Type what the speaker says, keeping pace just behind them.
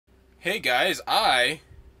Hey guys, I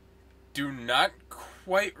do not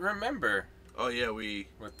quite remember Oh yeah, we.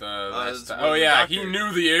 what the last time. when Oh the yeah, doctor- he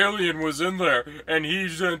knew the alien was in there, and he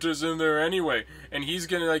sent us in there anyway. And he's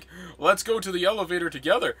gonna like, let's go to the elevator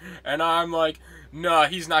together. And I'm like, nah,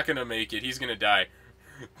 he's not gonna make it. He's gonna die.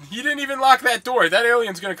 He didn't even lock that door. That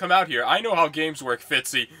alien's gonna come out here. I know how games work,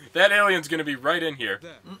 Fitzy. That alien's gonna be right in here.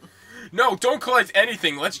 No, don't collect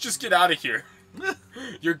anything. Let's just get out of here.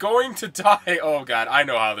 You're going to die. Oh god, I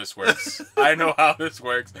know how this works. I know how this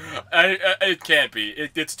works. It can't be.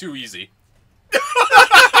 It's too easy.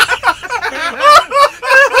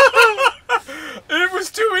 It was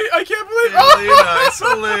too easy. I can't believe. Alien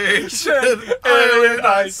Alien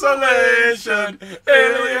isolation. isolation.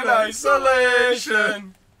 Alien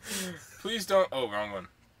isolation. Please don't. Oh, wrong one.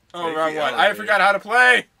 Oh, Take wrong the one. I elevator. forgot how to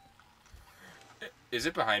play. Is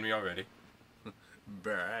it behind me already?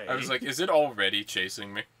 Right. I was like, is it already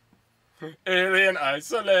chasing me? Alien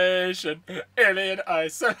isolation. Alien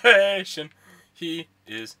isolation. He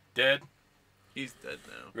is dead. He's dead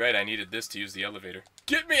now. Right, I needed this to use the elevator.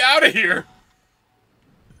 Get me out of here!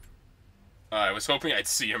 I was hoping I'd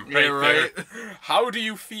see him right, Yeah, right. there. How do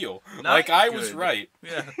you feel? Not like I was good. right.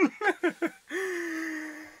 Yeah.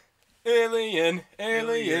 Alien,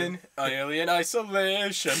 alien, alien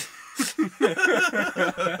isolation.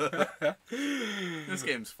 This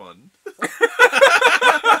game's fun.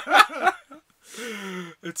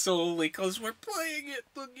 It's only because we're playing it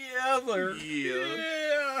together.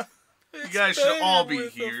 Yeah. You guys should all be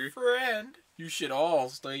here. Friend. You should all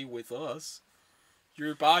stay with us.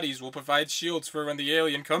 Your bodies will provide shields for when the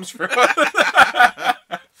alien comes for us.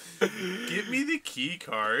 Give me the key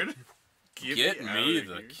card. Get out me of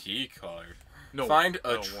the here. key card. No, Find I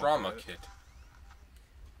a don't want trauma that. kit.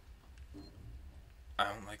 I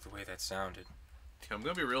don't like the way that sounded. I'm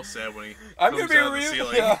gonna be real sad when he I'm comes gonna be out of the real.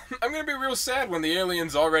 ceiling. Yeah, I'm gonna be real sad when the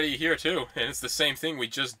alien's already here too, and it's the same thing we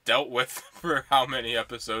just dealt with for how many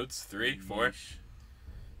episodes? 3, 4. Yeesh.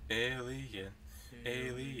 Alien,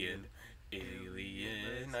 alien,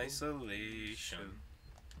 alien isolation.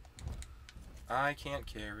 I can't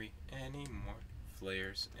carry any more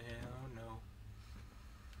flares. Oh no.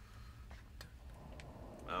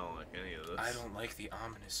 I don't like any of this. I don't like the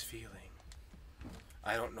ominous feeling.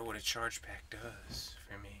 I don't know what a charge pack does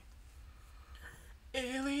for me.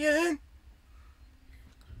 Alien!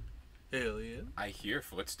 Alien. I hear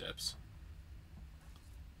footsteps.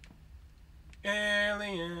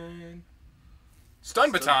 Alien!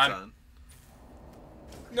 Stun baton!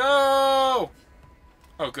 No!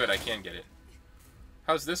 Oh good, I can get it.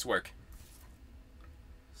 How's this work?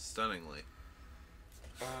 Stunningly.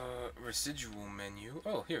 Residual menu.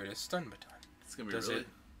 Oh, here it is. Stun baton. It's gonna be Does really.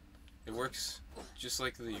 It works just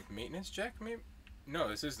like the maintenance jack, maybe? No,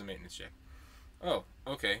 this is the maintenance jack. Oh,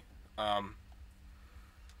 okay. I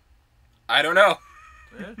don't know.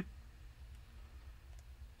 Yeah.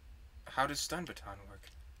 How does stun baton work?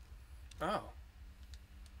 Oh.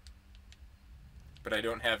 But I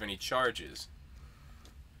don't have any charges.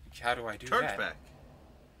 How do I do Charge that? back.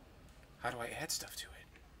 How do I add stuff to it?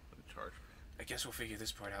 Charge I guess we'll figure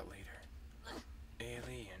this part out later.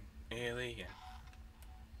 Alien. Alien.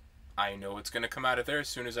 I know it's gonna come out of there as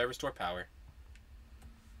soon as I restore power.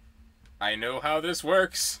 I know how this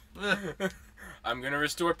works. back. I'm gonna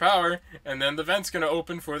restore power, and then the vent's gonna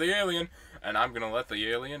open for the alien, and I'm gonna let the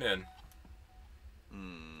alien in.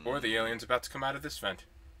 Or the alien's about to come out of this vent.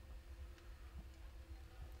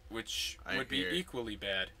 Which I would be hear. equally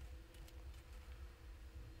bad.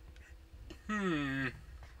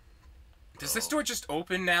 Does this Oh. door just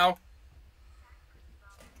open now?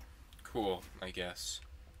 Cool, I guess.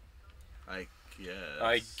 I guess.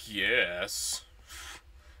 I guess.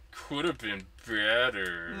 Could have been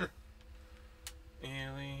better.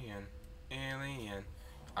 Alien. Alien.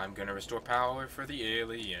 I'm gonna restore power for the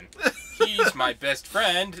alien. He's my best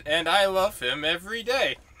friend, and I love him every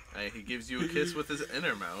day. He gives you a kiss with his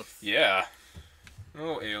inner mouth. Yeah.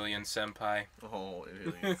 Oh, alien senpai. Oh,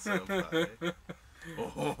 alien senpai.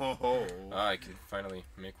 Oh, I can finally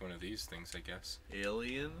make one of these things, I guess.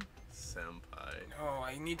 alien senpai. No,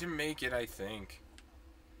 I need to make it, I think.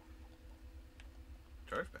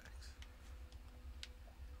 Charge backs.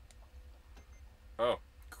 Oh,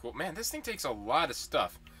 cool. Man, this thing takes a lot of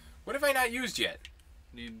stuff. What have I not used yet?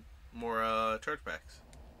 Need more charge backs.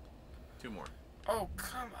 2 more. Oh,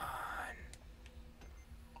 come on.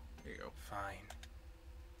 There you go. Fine.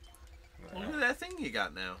 Look at that thing you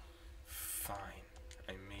got now. Fine.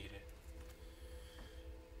 I made it.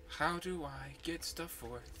 How do I get stuff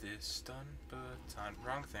for this stun baton?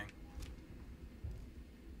 Wrong thing.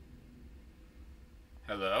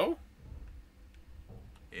 Hello?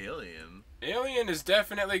 Alien? Alien is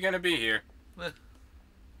definitely gonna be here. Eh.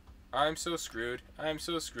 I'm so screwed. I'm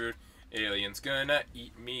so screwed. Alien's gonna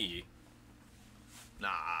eat me.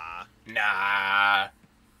 Nah. Nah.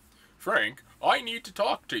 Frank, I need to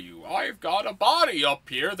talk to you. I've got a body up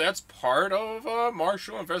here that's part of a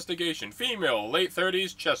martial investigation. Female, late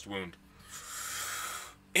 30s, chest wound.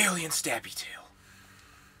 Alien stabby tail.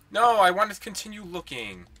 No, I want to continue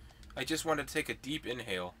looking. I just want to take a deep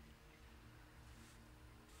inhale.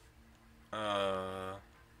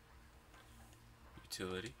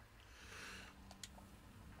 Utility.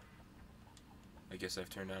 I guess I've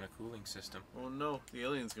turned on a cooling system. Oh no, the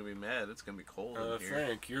alien's gonna be mad. It's gonna be cold in here.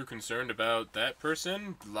 Frank, you're concerned about that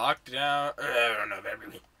person locked down. I don't know,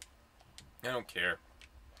 baby. I don't care.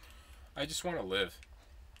 I just want to live.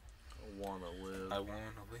 I wanna live. I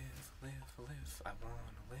want to live, live, live. I want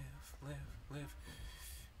to live, live, live.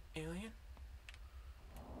 Alien?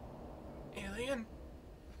 Alien?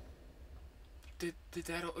 Did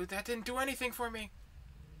that didn't do anything for me?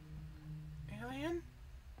 Alien?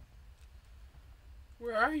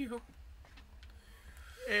 Where are you?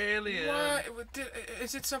 Alien. Why?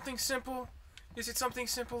 Is it something simple? Is it something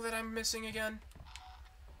simple that I'm missing again?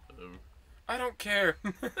 I don't care.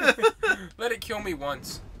 Let it kill me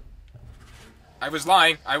once. I was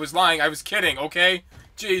lying. I was lying. I was kidding, okay?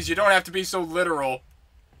 Jeez, you don't have to be so literal.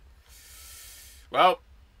 Well,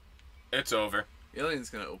 it's over. Alien's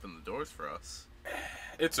gonna open the doors for us.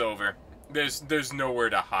 It's over. There's nowhere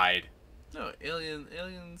to hide. No,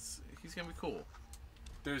 aliens, he's gonna be cool.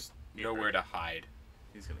 There's nowhere to hide.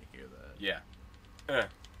 He's gonna hear that. Yeah.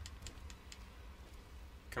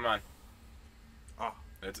 Come on. Oh.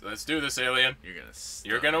 Let's do this, Alien. You're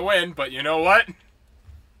You're gonna win, but you know what?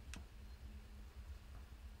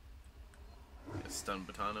 Stun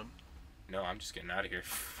baton him. No, I'm just getting out of here.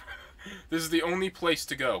 This is the only place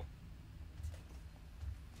to go.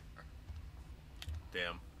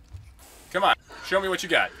 Damn. Come on. Show me what you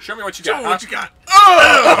got. Show me what you got. Show me what you got.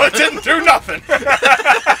 Oh! It didn't do nothing!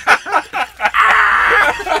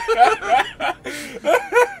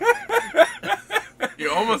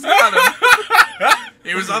 You almost got him.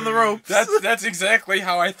 He was on the ropes. That's exactly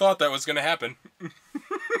how I thought that was going to happen.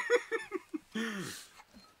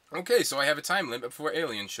 Okay, so I have a time limit before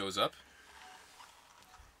Alien shows up.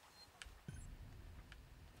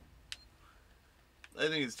 I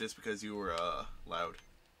think it's just because you were loud.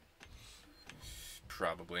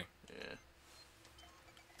 Probably. Yeah.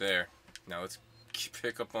 There. Now let's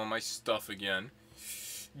pick up all my stuff again.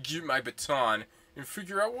 Get my baton and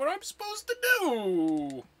figure out what I'm supposed to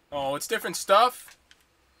do. Oh, it's different stuff?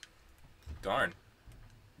 Darn.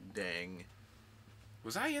 Dang.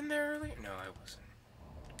 Was I in there earlier? No, I wasn't.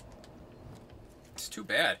 It's too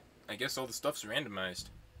bad. I guess all the stuff's randomized.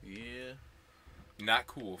 Yeah. Not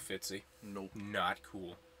cool, Fitzy. Nope. Not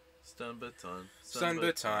cool. Stun baton. Stun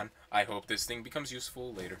baton. I hope this thing becomes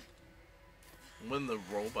useful later. When the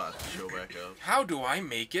robots show back up. How do I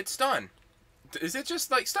make it stun? Is it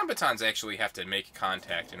just like stun batons actually have to make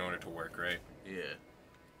contact in order to work, right? Yeah.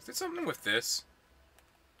 Is there something with this?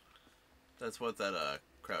 That's what that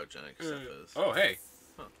cryogenic stuff is. Oh, hey.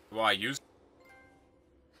 Huh. Well, I used...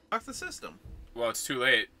 Lock the system. Well, it's too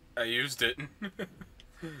late. I used it.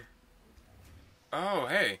 Oh,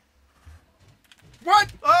 hey.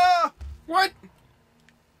 What? Ah! What?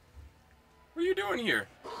 What are you doing here?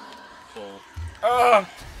 Full.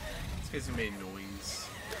 It's because you made noise.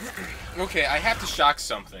 Okay, I have to shock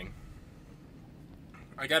something.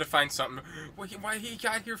 I gotta find something. Why he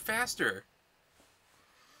got here faster?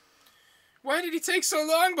 Why did he take so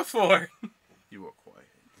long before? You were quiet.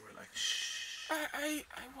 You were like, shh. I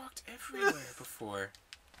walked everywhere before.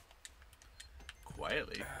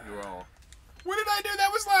 Quietly. You were all... What did I do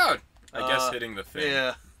that was loud? I guess hitting the thing.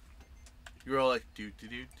 Yeah. You were all like, do do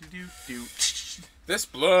do do do do. This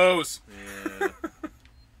blows. Yeah.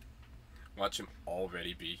 Watch him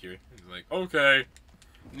already be here. He's like, okay,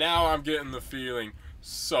 now I'm getting the feeling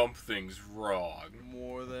something's wrong.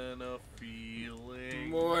 More than a feeling.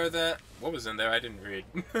 More than... What was in there? I didn't read.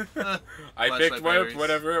 I Flashlight picked up batteries.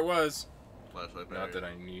 whatever it was. Flashlight Not battery. that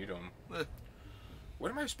I need them.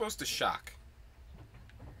 What am I supposed to shock?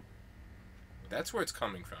 That's where it's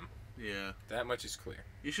coming from. Yeah. That much is clear.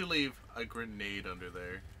 You should leave a grenade under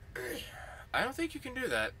there. I don't think you can do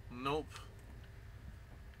that. Nope.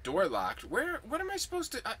 Door locked. Where? What am I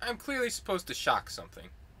supposed to... I'm clearly supposed to shock something.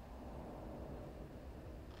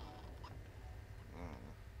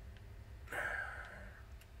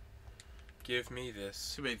 Give me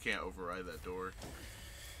this. Too bad you can't override that door.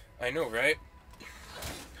 I know, right?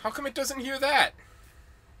 How come it doesn't hear that?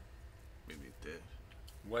 Maybe it did.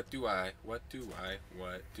 What do I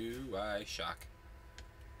shock?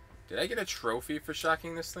 Did I get a trophy for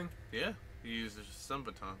shocking this thing? Yeah, you used a stun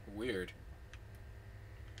baton. Weird.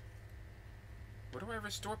 What do I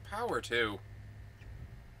restore power to?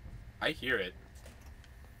 I hear it.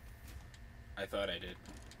 I thought I did.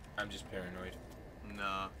 I'm just paranoid.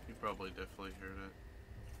 Nah, you probably definitely heard it.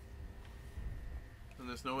 And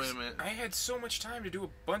there's no way to I had so much time to do a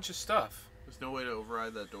bunch of stuff. There's no way to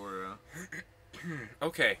override that door.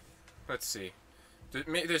 Okay, let's see.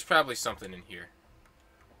 There's probably something in here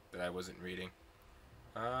that I wasn't reading.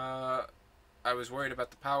 I was worried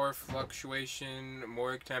about the power fluctuation,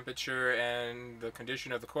 morgue temperature, and the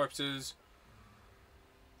condition of the corpses.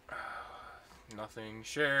 Nothing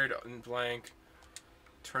shared in blank.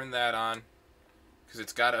 Turn that on, because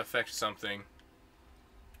it's got to affect something.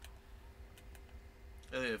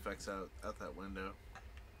 I think it affects out that window.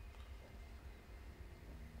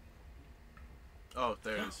 Oh,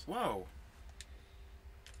 there it is. Whoa.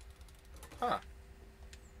 Huh.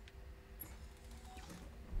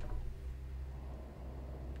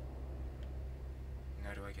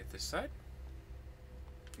 Now do I get this side?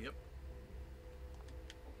 Yep.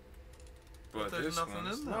 But there's this nothing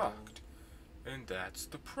one's in there. locked. And that's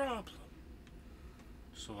the problem.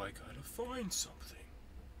 So I gotta find something.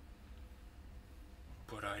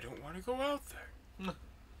 But I don't want to go out there.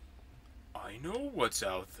 I know what's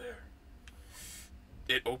out there.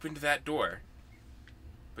 It opened that door.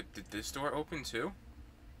 But did this door open too?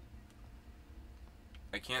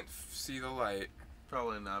 I can't see the light.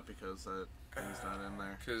 Probably not, because that thing's not in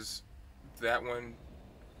there. Because that one...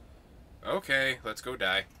 Okay, let's go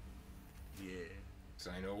die. Yeah. Because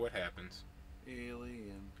I know what happens.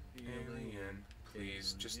 Alien. Alien.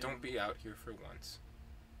 Please, just don't be out here for once.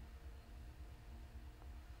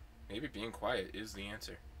 Maybe being quiet is the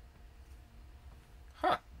answer.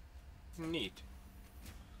 Huh. Neat.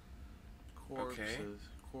 Corpses. Okay.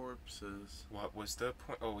 Corpses. What was the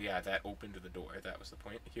point? Oh, yeah, that opened the door. That was the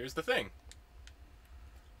point. Here's the thing.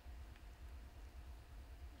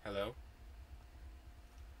 Hello?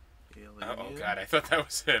 Alien. Oh, God, I thought that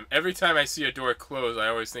was him. Every time I see a door close, I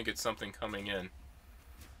always think it's something coming in.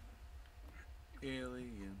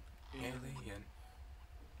 Alien. Alien.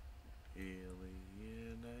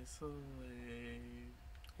 Alien isolation.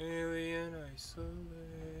 Alien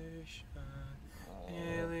isolation.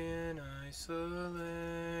 Alien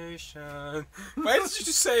isolation. Why did you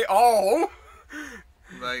just say "oh"?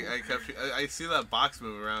 Like, I see that box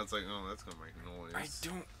moving around. It's like, oh, that's gonna make noise. I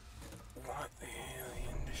don't want the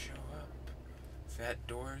alien to show up. That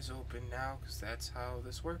door is open now, because that's how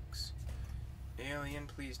this works. Alien,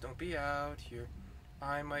 please don't be out here.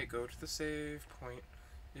 I might go to the save point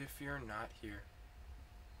if you're not here.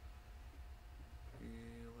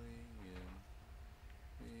 Alien.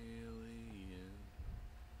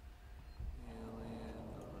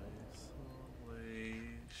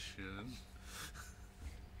 Isolation.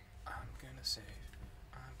 I'm gonna save.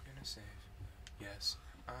 I'm gonna save. Yes,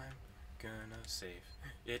 I'm gonna save.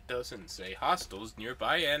 It doesn't say hostiles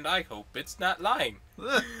nearby, and I hope it's not lying.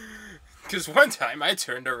 Because one time I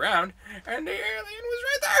turned around, and the alien was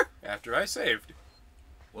right there after I saved.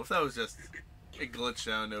 What if that was just a glitch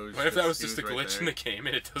down? What if that was just a glitch in the game,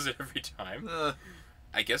 and it does it every time?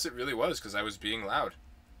 I guess it really was, because I was being loud.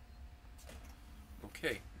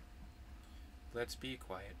 Okay. Let's be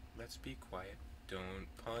quiet. Let's be quiet. Don't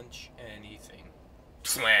punch anything.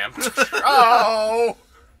 Slam. Oh!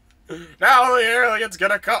 Now the alien's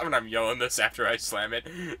gonna come. And I'm yelling this after I slam it.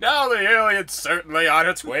 Now the alien's certainly on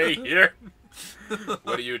its way here.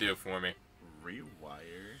 What do you do for me?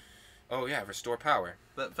 Rewire. Oh yeah, restore power.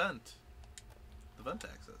 That vent. The vent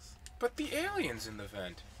access. But the alien's in the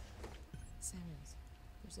vent. Samuels,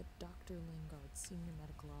 there's a Dr. Lingard, senior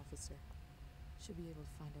medical officer. Should be able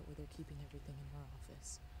to find out where they're keeping everything in her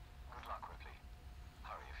office. Good luck, Ripley.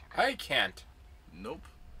 Hurry if you can. I can't. Nope.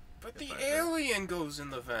 But If the I could. alien goes in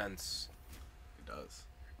the vents. It does.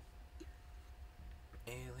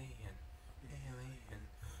 Alien, alien,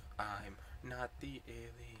 I'm not the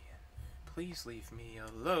alien. Please leave me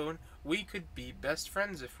alone. We could be best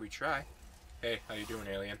friends if we try. Hey, how you doing,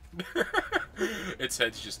 alien? Its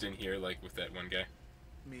head's just in here, like with that one guy.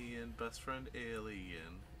 Me and best friend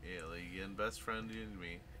Alien. Alien, best friend and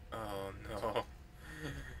me. Oh, no.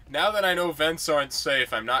 Now that I know vents aren't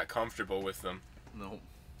safe, I'm not comfortable with them. Nope.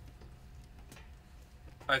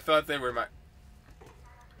 I thought they were my...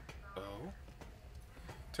 Oh?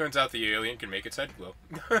 Turns out the alien can make its head glow.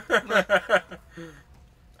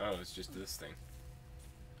 Oh, it's just this thing.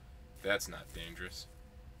 That's not dangerous.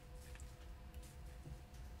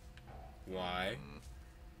 Why?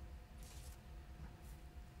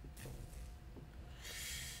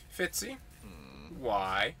 Fitzy?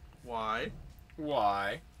 Why? Why?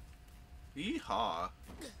 Why? Yeehaw.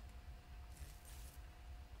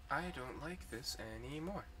 I don't like this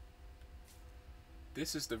anymore.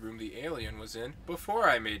 This is the room the alien was in before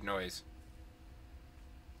I made noise.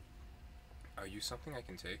 Are you something I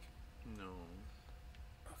can take? No.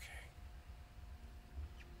 Okay.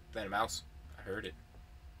 That a mouse? I heard it.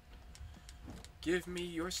 Give me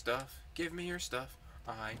your stuff. Give me your stuff.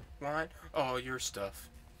 I want all your stuff.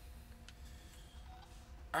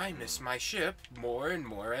 I miss my ship more and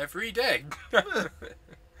more every day.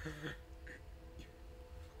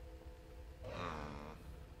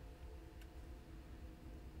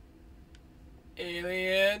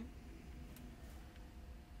 Alien.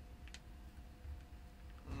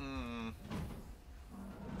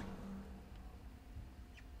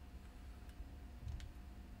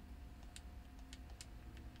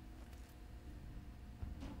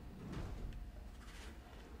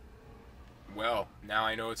 Well, now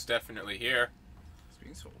I know it's definitely here. It's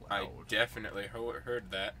being so I loud. definitely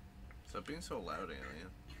heard that. Stop being so loud, alien.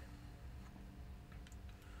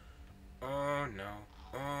 Oh no.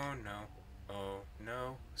 Oh no. Oh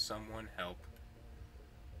no. Someone help.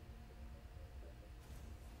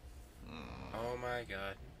 Oh my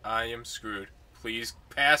god. I am screwed. Please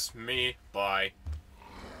pass me by.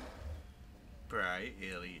 Bright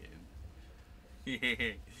alien.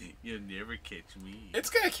 You'll never catch me. It's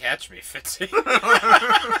gonna catch me, Fitzy.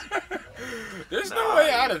 There's no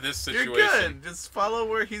way out of this situation. You're good. Just follow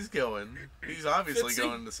where he's going. He's obviously Fitzy.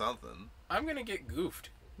 going to something. I'm gonna get goofed.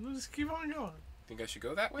 We'll just keep on going. Think I should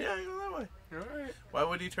go that way? Yeah, go that way. Alright. Why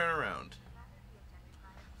would he turn around?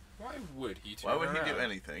 Why would he turn Why would around? he do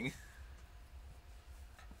anything?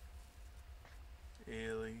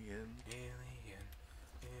 Alien. Alien.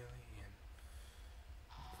 Alien.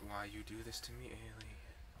 Why you do this to me, alien?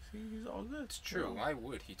 See, he's all good. It's true. Why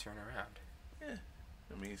would he turn around? Yeah.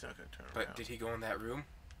 I mean, he's not going to turn But around. did he go in that room?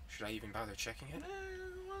 Should I even bother checking it?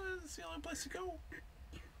 Well, it's the only place to go.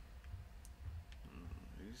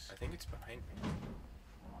 I think it's behind me.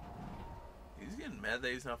 He's getting mad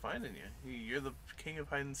that he's not finding you. You're the king of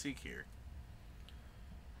hide and seek here.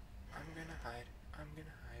 I'm gonna hide. I'm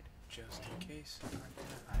gonna hide. Just in case. I'm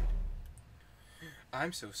gonna hide.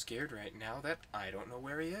 I'm so scared right now that I don't know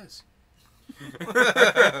where he is.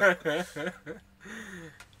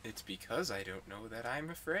 It's because I don't know that I'm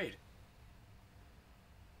afraid.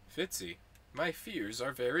 Fitzy, my fears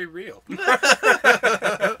are very real.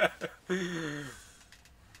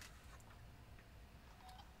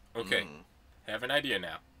 Okay, have an idea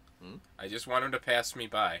now. I just want him to pass me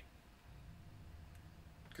by.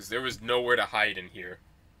 Because there was nowhere to hide in here.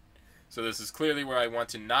 So this is clearly where I want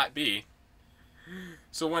to not be.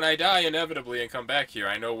 So when I die inevitably and come back here,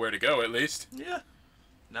 I know where to go at least. Yeah.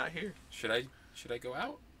 Not here. Should I go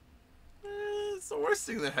out? It's the worst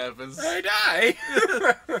thing that happens. I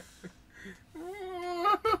die!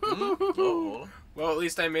 Oh, Well, at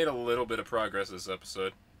least I made a little bit of progress this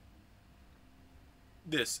episode.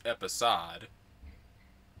 This episode.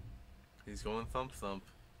 he's going thump thump.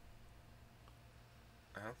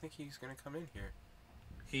 I don't think he's gonna come in here.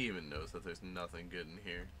 He even knows that there's nothing good in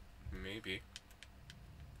here. Maybe.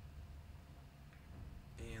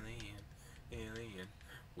 Alien, alien,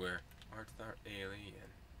 where art thou, alien?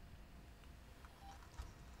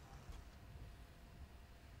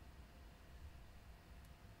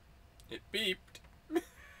 It beeped.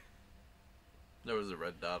 There was a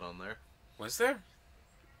red dot on there. Was there?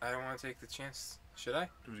 I don't want to take the chance. Should I?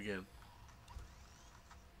 Do it again.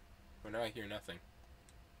 Well, now I hear nothing.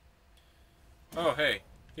 Oh, hey.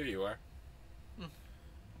 Here you are.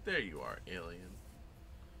 There you are, alien.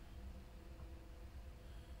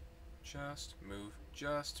 Just move,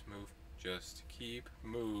 just move, just keep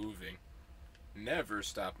moving. Never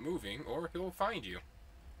stop moving or he'll find you.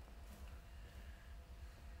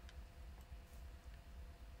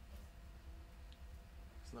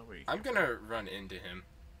 It's not where you I'm gonna run into him.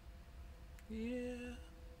 Yeah.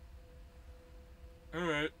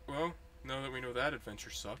 Alright, well, now that we know that adventure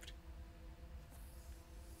sucked.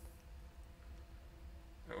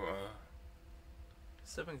 Oh,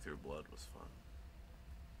 Stepping through blood was fun.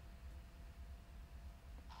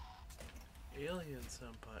 Alien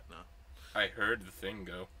senpai. No. I heard the thing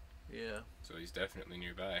go, Yeah. so he's definitely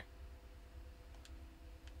nearby.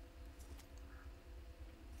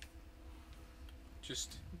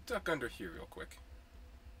 Just duck under here real quick.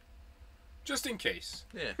 Just in case.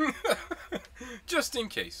 Yeah. Just in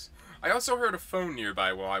case. I also heard a phone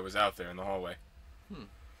nearby while I was out there in the hallway.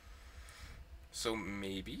 So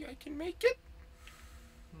maybe I can make it?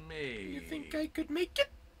 Maybe. You think I could make it?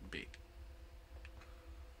 Be.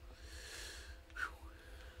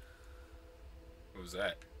 What was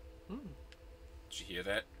that? Did you hear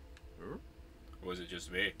that? Oh. Or was it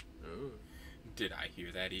just me? Oh. Did I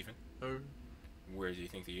hear that even? Oh. Where do you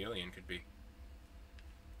think the alien could be?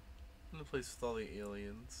 In the place with all the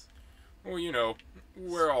aliens. Well, you know,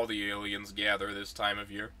 where all the aliens gather this time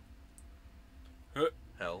of year. Huh.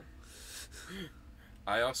 Hell.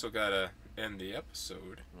 I also gotta end the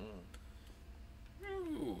episode. Mm.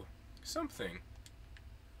 Ooh, something.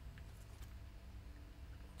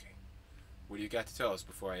 Okay. What do you got to tell us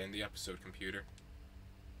before I end the episode, computer?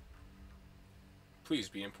 Please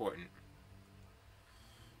be important.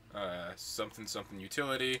 Something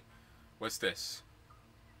utility. What's this?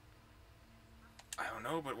 I don't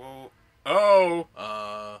know, but we'll...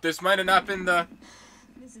 Oh! This might have not been the...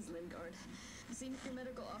 This is Lingard, Senior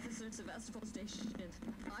Medical Officer at Sevastopol Station.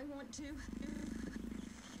 I want to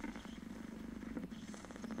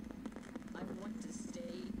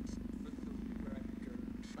state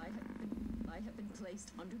I have been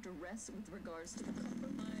placed under duress with regards to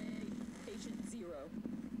my patient Zero.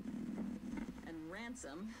 And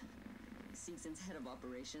Ransom, Season's head of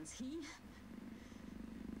operations, he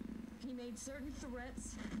made certain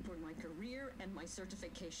threats for my career and my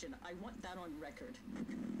certification. I want that on record.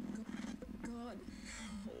 God.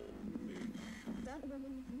 That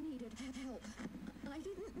woman needed help. I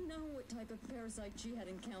didn't know what type of parasite she had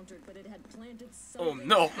encountered, but it had planted something.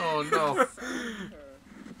 no. Oh no. inside her.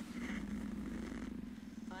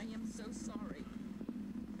 I am so sorry.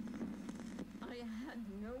 I had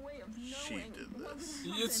no way of knowing She did what would this.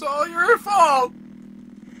 happen. It's all your fault!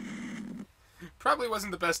 Probably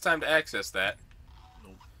wasn't the best time to access that.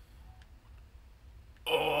 Nope.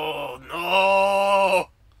 Oh, no!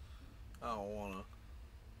 I don't wanna.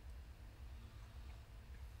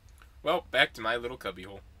 Well, back to my little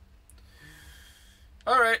cubbyhole.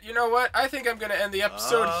 Alright, you know what? I think I'm gonna end the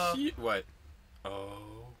episode here. What?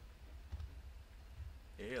 Oh.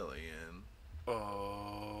 Alien.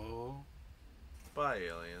 Oh. Bye,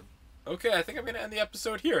 alien. Okay, I think I'm gonna end the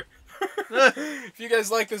episode here. If you guys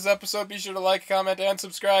like this episode, be sure to like, comment, and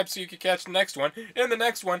subscribe so you can catch the next one. In the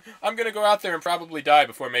next one, I'm gonna go out there and probably die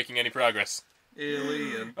before making any progress.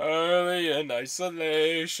 Alien. Alien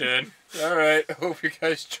isolation. Alright, hope you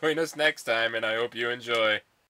guys join us next time, and I hope you enjoy.